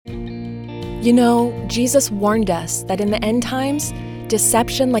You know, Jesus warned us that in the end times,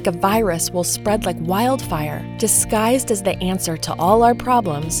 deception like a virus will spread like wildfire. Disguised as the answer to all our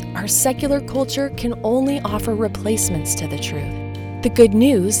problems, our secular culture can only offer replacements to the truth. The good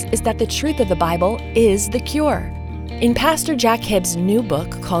news is that the truth of the Bible is the cure. In Pastor Jack Hibbs' new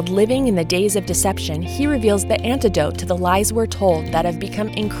book called Living in the Days of Deception, he reveals the antidote to the lies we're told that have become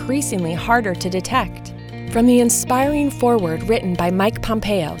increasingly harder to detect. From the inspiring foreword written by Mike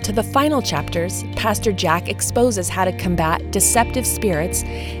Pompeo to the final chapters, Pastor Jack exposes how to combat deceptive spirits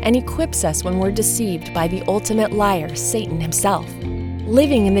and equips us when we're deceived by the ultimate liar, Satan himself.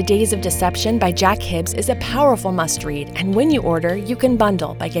 Living in the Days of Deception by Jack Hibbs is a powerful must-read, and when you order, you can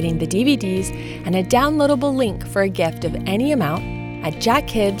bundle by getting the DVDs and a downloadable link for a gift of any amount at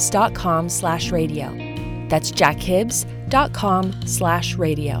jackhibbs.com/radio. That's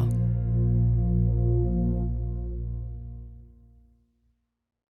jackhibbs.com/radio.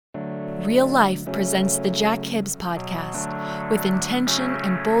 Real Life presents the Jack Hibbs Podcast, with intention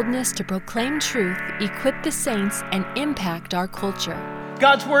and boldness to proclaim truth, equip the saints, and impact our culture.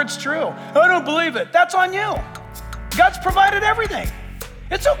 God's word's true. I don't believe it. That's on you. God's provided everything.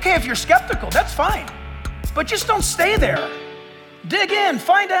 It's okay if you're skeptical. That's fine. But just don't stay there. Dig in,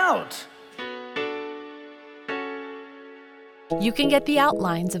 find out. You can get the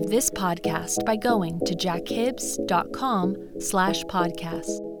outlines of this podcast by going to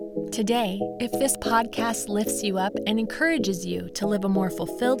jackhibbs.com/podcast. Today, if this podcast lifts you up and encourages you to live a more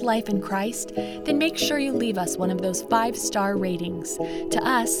fulfilled life in Christ, then make sure you leave us one of those 5-star ratings. To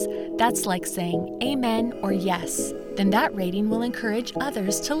us, that's like saying amen or yes. Then that rating will encourage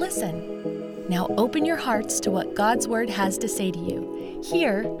others to listen. Now open your hearts to what God's Word has to say to you.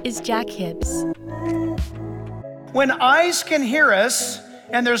 Here is Jack Hibbs. When eyes can hear us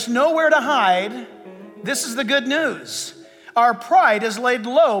and there's nowhere to hide, this is the good news. Our pride is laid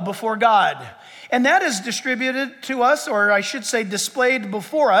low before God. And that is distributed to us, or I should say displayed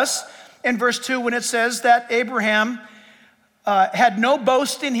before us in verse 2 when it says that Abraham had no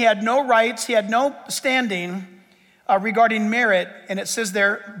boasting, he had no rights, he had no standing regarding merit. And it says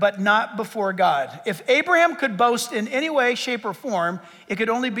there, but not before God. If Abraham could boast in any way, shape, or form, it could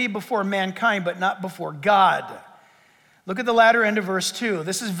only be before mankind, but not before God. Look at the latter end of verse 2.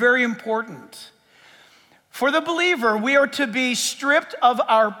 This is very important. For the believer, we are to be stripped of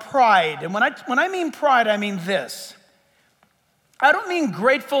our pride. And when I mean pride, I mean this. I don't mean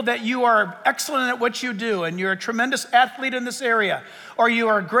grateful that you are excellent at what you do and you're a tremendous athlete in this area, or you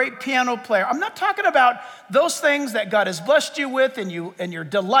are a great piano player. I'm not talking about those things that God has blessed you with and you're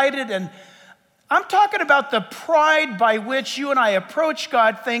delighted. And I'm talking about the pride by which you and I approach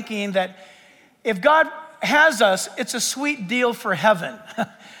God, thinking that if God has us, it's a sweet deal for heaven.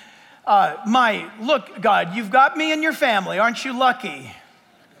 Look, God, you've got me and your family. Aren't you lucky?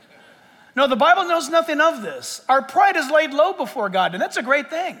 No, the Bible knows nothing of this. Our pride is laid low before God, and that's a great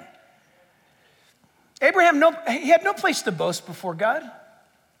thing. Abraham, he had no place to boast before God.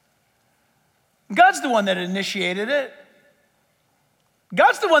 God's the one that initiated it.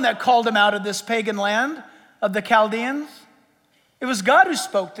 God's the one that called him out of this pagan land of the Chaldeans. It was God who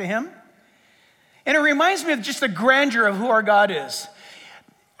spoke to him. And it reminds me of just the grandeur of who our God is.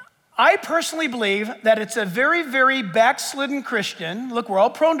 I personally believe that it's a very, very backslidden Christian. Look, we're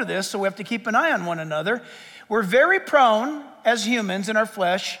all prone to this, so we have to keep an eye on one another. We're very prone as humans in our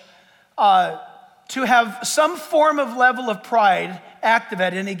flesh to have some form of level of pride active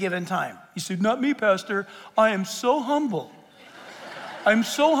at any given time. You said, not me, Pastor. I am so humble. I'm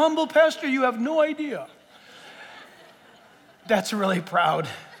so humble, Pastor, you have no idea. That's really proud.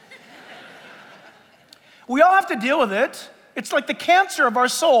 We all have to deal with it. It's like the cancer of our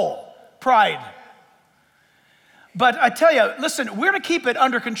soul, pride. But I tell you, listen, we're to keep it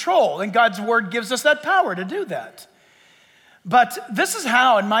under control, and God's word gives us that power to do that. But this is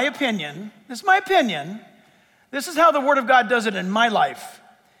how, in my opinion, this is how the word of God does it in my life.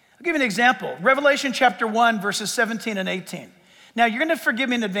 I'll give you an example. Revelation chapter 1, verses 17 and 18. Now, you're going to forgive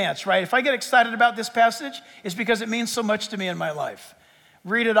me in advance, right? If I get excited about this passage, it's because it means so much to me in my life.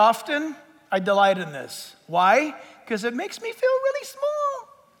 Read it often. I delight in this. Why? Because it makes me feel really small.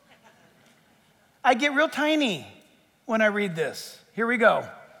 I get real tiny when I read this. Here we go.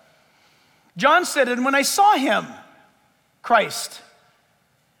 John said, and when I saw him, Christ,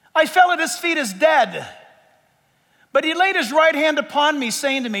 I fell at his feet as dead. But he laid his right hand upon me,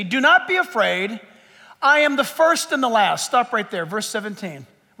 saying to me, do not be afraid. I am the first and the last. Stop right there, verse 17.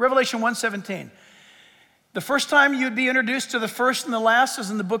 Revelation 1:17. The first time you'd be introduced to the first and the last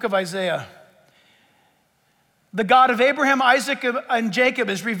is in the book of Isaiah. The God of Abraham, Isaac, and Jacob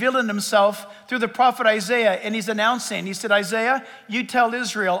is revealing himself through the prophet Isaiah, and he's announcing, he said, Isaiah, you tell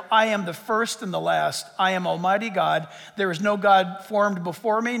Israel, I am the first and the last. I am Almighty God. There is no God formed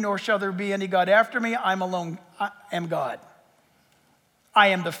before me, nor shall there be any God after me. I'm alone. I am God. I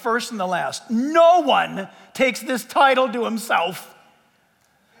am the first and the last. No one takes this title to himself.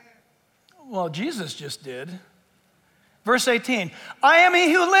 Well, Jesus just did. Verse 18, I am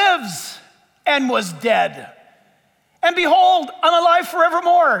he who lives and was dead. And behold, I'm alive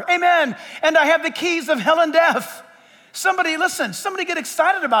forevermore. Amen. And I have the keys of hell and death. Somebody listen, somebody get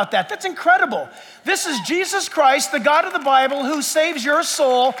excited about that. That's incredible. This is Jesus Christ, the God of the Bible, who saves your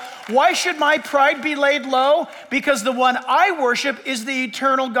soul. Why should my pride be laid low? Because the one I worship is the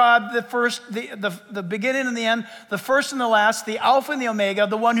eternal God, the first, the beginning and the end, the first and the last, the Alpha and the Omega,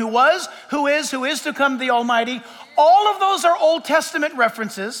 the one who was, who is to come, the Almighty. All of those are Old Testament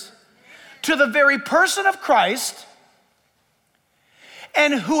references to the very person of Christ.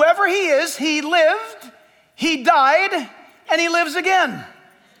 And whoever he is, he lived, he died, and he lives again.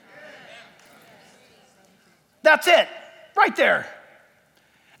 That's it, right there.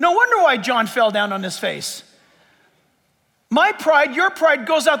 No wonder why John fell down on his face. My pride, your pride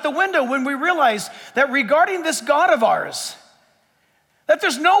goes out the window when we realize that regarding this God of ours, that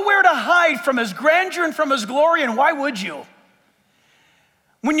there's nowhere to hide from his grandeur and from his glory, and why would you?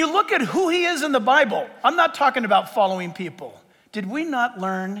 When you look at who he is in the Bible, I'm not talking about following people. Did we not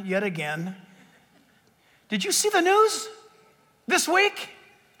learn yet again? Did you see the news this week?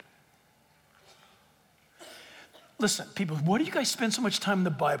 Listen, people, why do you guys spend so much time in the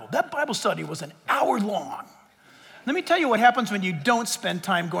Bible? That Bible study was an hour long. Let me tell you what happens when you don't spend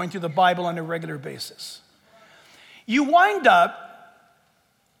time going through the Bible on a regular basis. You wind up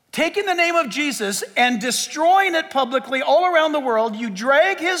taking the name of Jesus and destroying it publicly all around the world. You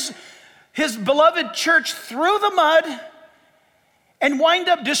drag his beloved church through the mud and wind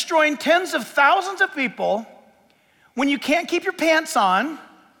up destroying tens of thousands of people when you can't keep your pants on,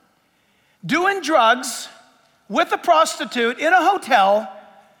 doing drugs with a prostitute in a hotel,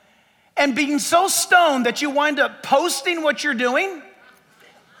 and being so stoned that you wind up posting what you're doing.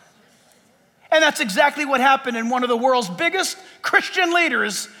 And that's exactly what happened in one of the world's biggest Christian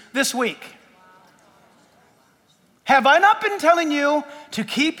leaders this week. Have I not been telling you to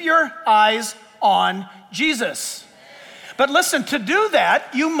keep your eyes on Jesus? But listen, to do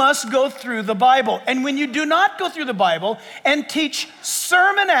that, you must go through the Bible. And when you do not go through the Bible and teach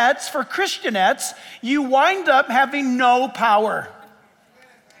sermonettes for Christianettes, you wind up having no power.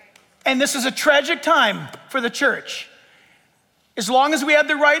 And this is a tragic time for the church. As long as we had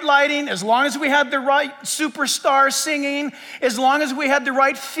the right lighting, as long as we had the right superstar singing, as long as we had the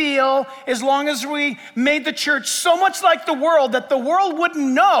right feel, as long as we made the church so much like the world that the world wouldn't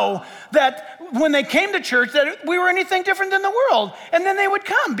know that when they came to church that we were anything different than the world. And then they would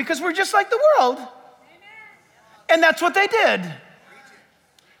come because we're just like the world. And that's what they did.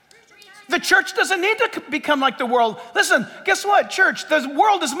 The church doesn't need to become like the world. Listen, guess what, church? The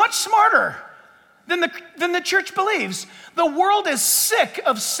world is much smarter than the church believes. The world is sick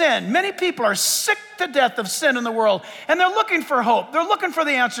of sin. Many people are sick to death of sin in the world, and they're looking for hope. They're looking for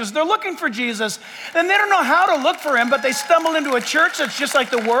the answers. They're looking for Jesus, and they don't know how to look for him, but they stumble into a church that's just like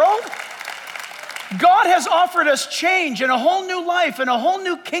the world. God has offered us change and a whole new life and a whole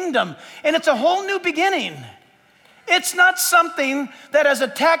new kingdom, and it's a whole new beginning. It's not something that has a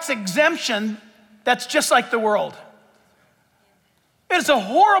tax exemption that's just like the world. It's a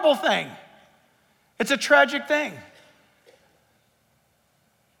horrible thing. It's a tragic thing.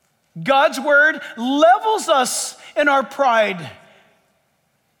 God's word levels us in our pride.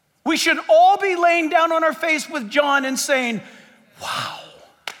 We should all be laying down on our face with John and saying, wow,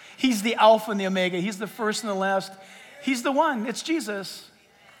 he's the Alpha and the Omega. He's the first and the last. He's the one. It's Jesus.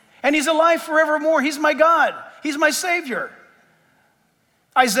 And he's alive forevermore. He's my God. He's my Savior.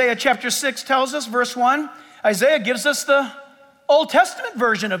 Isaiah chapter 6 tells us, verse 1, Isaiah gives us the Old Testament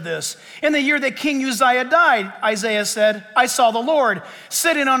version of this. In the year that King Uzziah died, Isaiah said, I saw the Lord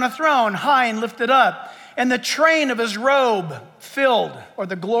sitting on a throne, high and lifted up, and the train of his robe filled, or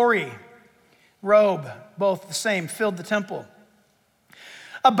the glory robe, both the same, filled the temple.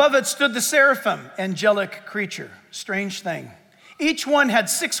 Above it stood the seraphim, angelic creature, strange thing. Each one had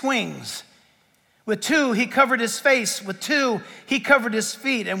 6 wings. With 2, he covered his face. With 2, he covered his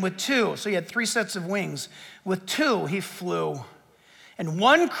feet. And with 2, so he had 3 sets of wings. With 2, he flew. And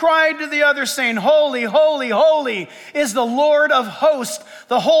one cried to the other, saying, holy, holy, holy is the Lord of hosts.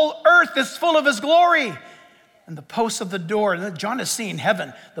 The whole earth is full of his glory. And the posts of the door, and John is seeing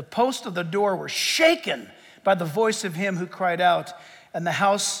heaven, the posts of the door were shaken by the voice of him who cried out. And the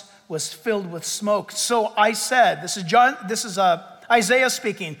house was filled with smoke. So I said, this is Isaiah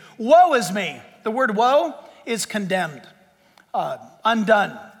speaking, woe is me. The word woe is condemned,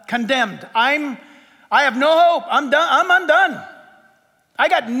 undone, condemned. I have no hope. I'm done. I'm undone. I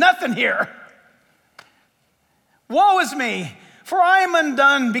got nothing here. Woe is me, for I am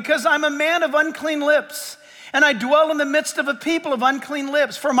undone, because I'm a man of unclean lips, and I dwell in the midst of a people of unclean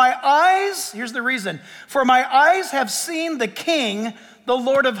lips. For my eyes, here's the reason, for my eyes have seen the King, the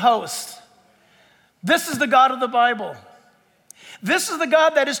Lord of hosts. This is the God of the Bible. This is the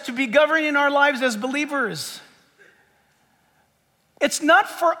God that is to be governing our lives as believers. It's not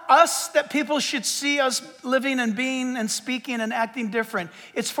for us that people should see us living and being and speaking and acting different.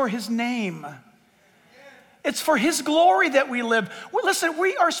 It's for his name. It's for his glory that we live. Well, listen,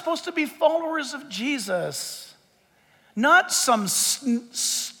 we are supposed to be followers of Jesus, not some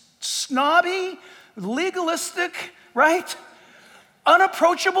snobby, legalistic, right?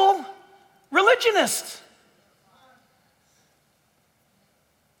 Unapproachable religionist.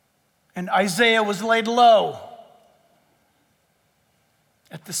 And Isaiah was laid low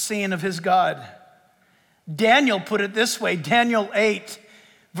at the seeing of his God. Daniel put it this way, Daniel 8,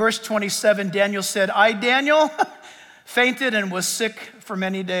 verse 27, Daniel said, I, Daniel, fainted and was sick for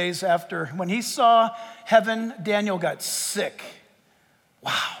many days after. When he saw heaven, Daniel got sick.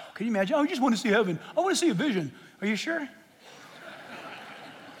 Wow, can you imagine? Oh, I just want to see heaven. I want to see a vision. Are you sure?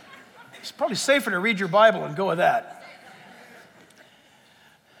 It's probably safer to read your Bible and go with that.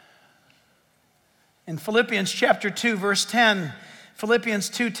 In Philippians chapter 2, verse 10,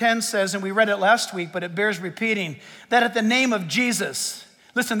 Philippians 2:10 says, and we read it last week, but it bears repeating, that at the name of Jesus,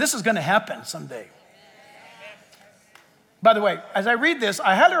 listen, this is going to happen someday. By the way, as I read this,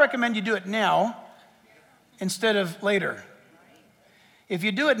 I highly recommend you do it now instead of later. If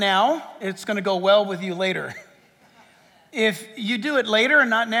you do it now, it's going to go well with you later. If you do it later and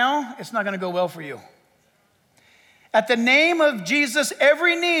not now, it's not going to go well for you. At the name of Jesus,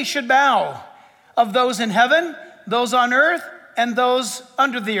 every knee should bow, of those in heaven, those on earth, and those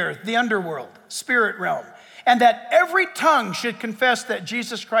under the earth, the underworld, spirit realm. And that every tongue should confess that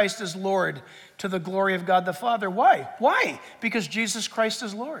Jesus Christ is Lord, to the glory of God the Father. Why? Why? Because Jesus Christ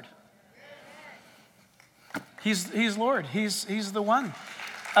is Lord. He's Lord. He's the one.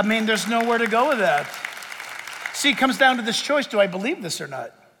 I mean, there's nowhere to go with that. See, it comes down to this choice. Do I believe this or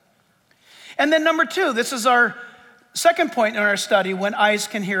not? And then number two, this is our second point in our study, when eyes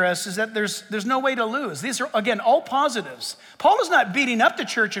can hear us, is that there's no way to lose. These are, again, all positives. Paul is not beating up the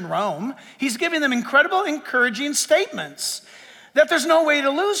church in Rome. He's giving them incredible, encouraging statements that there's no way to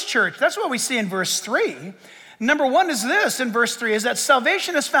lose, church. That's what we see in verse 3. Number one is this, in verse 3, is that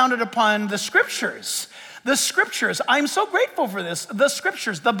salvation is founded upon the scriptures. The scriptures. I'm so grateful for this. The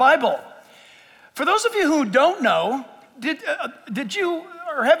scriptures, the Bible. For those of you who don't know, did you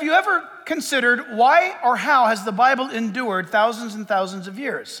or have you ever considered why or how has the Bible endured thousands and thousands of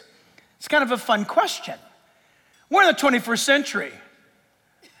years? It's kind of a fun question. We're in the 21st century.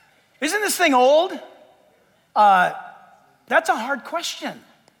 Isn't this thing old? That's a hard question.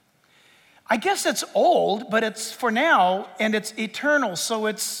 I guess it's old, but it's for now, and it's eternal, so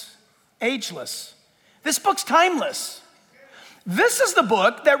it's ageless. This book's timeless. This is the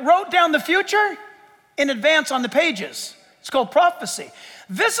book that wrote down the future in advance on the pages. It's called prophecy.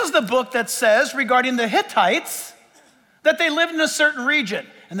 This is the book that says regarding the Hittites that they lived in a certain region.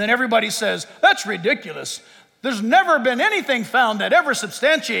 And then everybody says, that's ridiculous. There's never been anything found that ever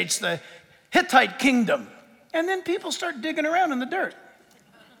substantiates the Hittite kingdom. And then people start digging around in the dirt.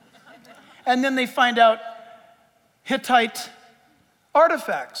 And then they find out Hittite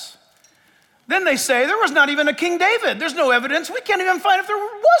artifacts. Then they say there was not even a King David. There's no evidence. We can't even find if there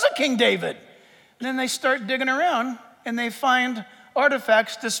was a King David. And then they start digging around and they find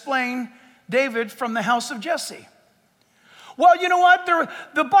artifacts displaying David from the house of Jesse. Well, you know what?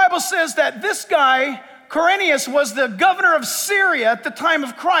 The Bible says that this guy, Quirinius, was the governor of Syria at the time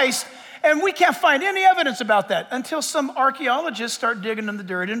of Christ, and we can't find any evidence about that until some archaeologists start digging in the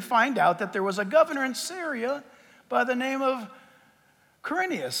dirt and find out that there was a governor in Syria by the name of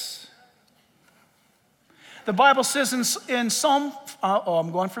Quirinius. The Bible says in Psalm,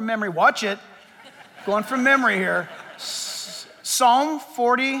 I'm going from memory, watch it, going from memory here. Psalm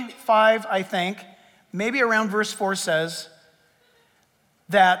 45, I think, maybe around verse 4 says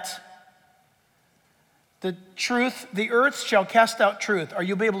that the earth shall cast out truth, or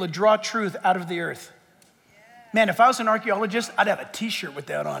you'll be able to draw truth out of the earth. Man, if I was an archaeologist, I'd have a t-shirt with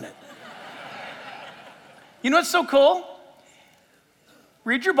that on it. You know what's so cool?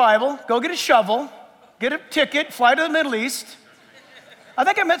 Read your Bible, go get a shovel, get a ticket, fly to the Middle East. I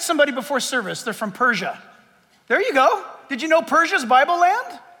think I met somebody before service. They're from Persia. There you go. Did you know Persia's Bible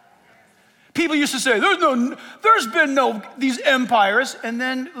land? People used to say, there's been no these empires. And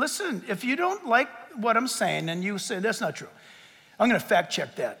then listen, if you don't like what I'm saying and you say that's not true, I'm going to fact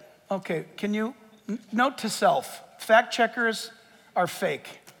check that. Okay, can you note to self, fact checkers are fake.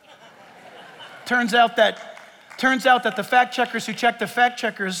 Turns out that the fact checkers who check the fact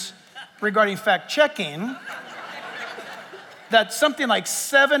checkers regarding fact checking, that something like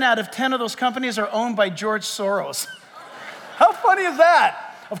 7 out of 10 of those companies are owned by George Soros. How funny is that?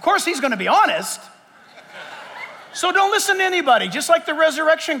 Of course he's going to be honest. So don't listen to anybody, just like the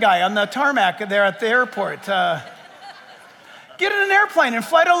resurrection guy on the tarmac there at the airport. Get in an airplane and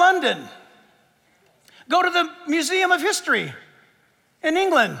fly to London. Go to the Museum of History in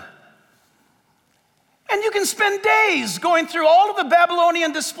England. And you can spend days going through all of the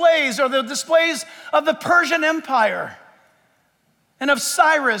Babylonian displays or the displays of the Persian Empire and of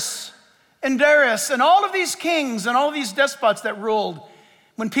Cyrus and Darius and all of these kings and all of these despots that ruled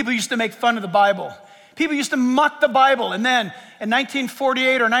when people used to make fun of the Bible. People used to mock the Bible. And then in 1948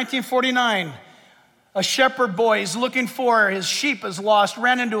 or 1949, a shepherd boy is looking for his sheep is lost,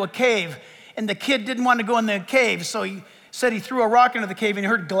 ran into a cave, and the kid didn't want to go in the cave, so he said he threw a rock into the cave and he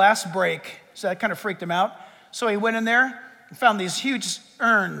heard glass break. So that kind of freaked him out. So he went in there and found these huge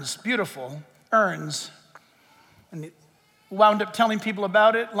urns, beautiful urns, and he wound up telling people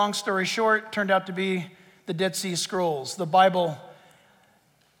about it. Long story short, turned out to be the Dead Sea Scrolls, the Bible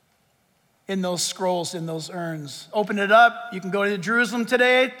in those scrolls, in those urns. Open it up. You can go to Jerusalem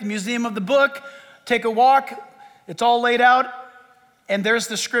today, the Museum of the Book, take a walk. It's all laid out, and there's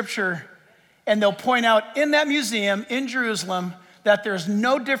the scripture. And they'll point out in that museum in Jerusalem that there's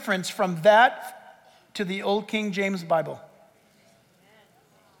no difference from that to the old King James Bible.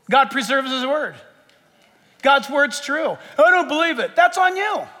 God preserves his word. God's word's true. I don't believe it. That's on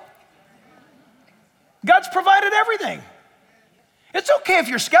you. God's provided everything. It's okay if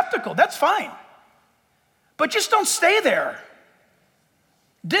you're skeptical. That's fine. But just don't stay there.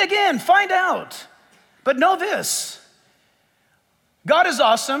 Dig in, find out. But know this. God is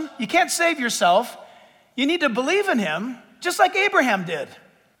awesome. You can't save yourself. You need to believe in him, just like Abraham did.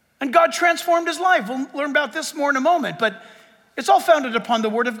 And God transformed his life. We'll learn about this more in a moment, but it's all founded upon the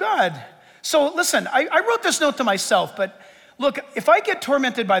word of God. So listen, I wrote this note to myself, but look, if I get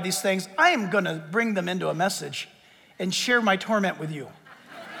tormented by these things, I am going to bring them into a message and share my torment with you.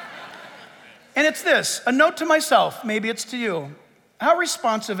 And it's this, a note to myself, maybe it's to you. How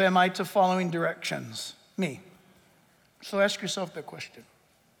responsive am I to following directions? Me. So ask yourself that question.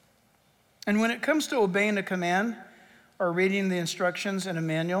 And when it comes to obeying a command or reading the instructions in a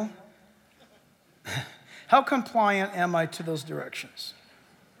manual, how compliant am I to those directions?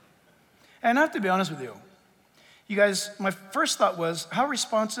 And I have to be honest with you. You guys, my first thought was, how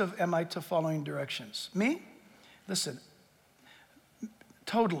responsive am I to following directions? Me? Listen,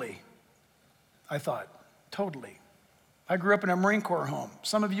 totally, I thought, totally. I grew up in a Marine Corps home.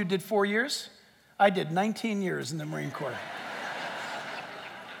 Some of you did 4 years. I did 19 years in the Marine Corps.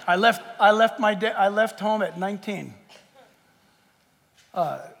 I left home at 19.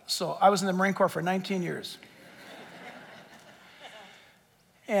 So I was in the Marine Corps for 19 years.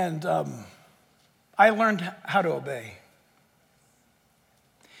 And I learned how to obey.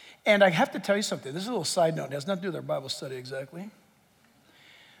 And I have to tell you something. This is a little side note. It has nothing to do with our Bible study exactly.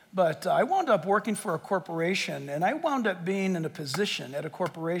 But I wound up working for a corporation, and I wound up being in a position at a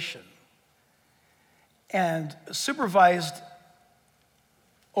corporation and supervised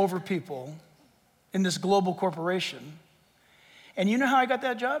over people in this global corporation. And you know how I got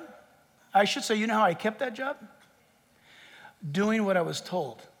that job? I should say, you know how I kept that job? Doing what I was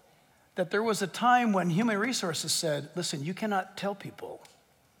told. That there was a time when human resources said, listen, you cannot tell people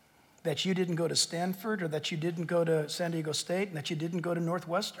that you didn't go to Stanford or that you didn't go to San Diego State and that you didn't go to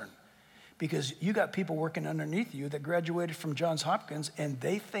Northwestern, because you got people working underneath you that graduated from Johns Hopkins and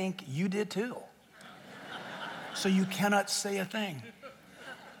they think you did too. So you cannot say a thing.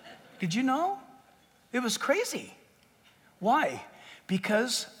 Did you know? It was crazy. Why?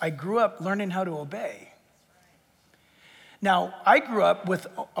 Because I grew up learning how to obey. Now, I grew up with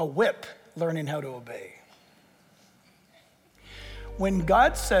a whip learning how to obey. When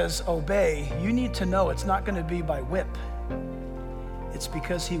God says obey, you need to know it's not going to be by whip. It's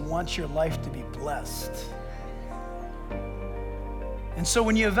because he wants your life to be blessed. And so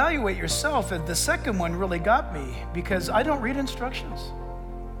when you evaluate yourself, the second one really got me because I don't read instructions.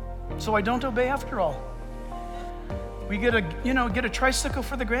 So I don't obey after all. We get a tricycle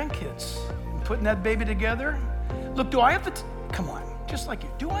for the grandkids. Putting that baby together. Look, do I have the come on, just like you.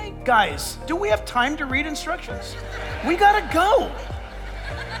 Guys, do we have time to read instructions? We gotta go.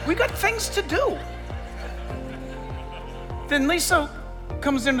 We got things to do. Then Lisa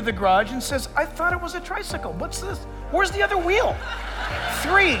comes into the garage and says, I thought it was a tricycle. What's this? Where's the other wheel?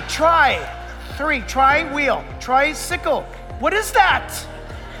 3, try. 3, try wheel. Tricycle. What is that?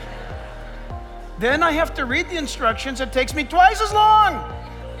 Then I have to read the instructions. It takes me twice as long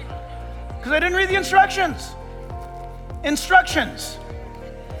because I didn't read the instructions. Instructions.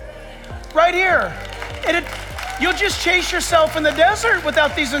 Right here. And you'll just chase yourself in the desert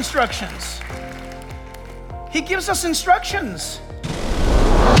without these instructions. He gives us instructions.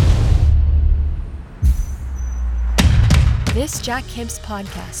 This Jack Hibbs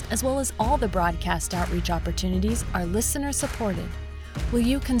podcast, as well as all the broadcast outreach opportunities, are listener supported. Will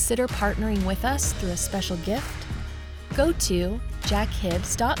you consider partnering with us through a special gift? Go to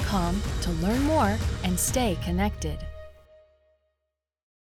jackhibbs.com to learn more and stay connected.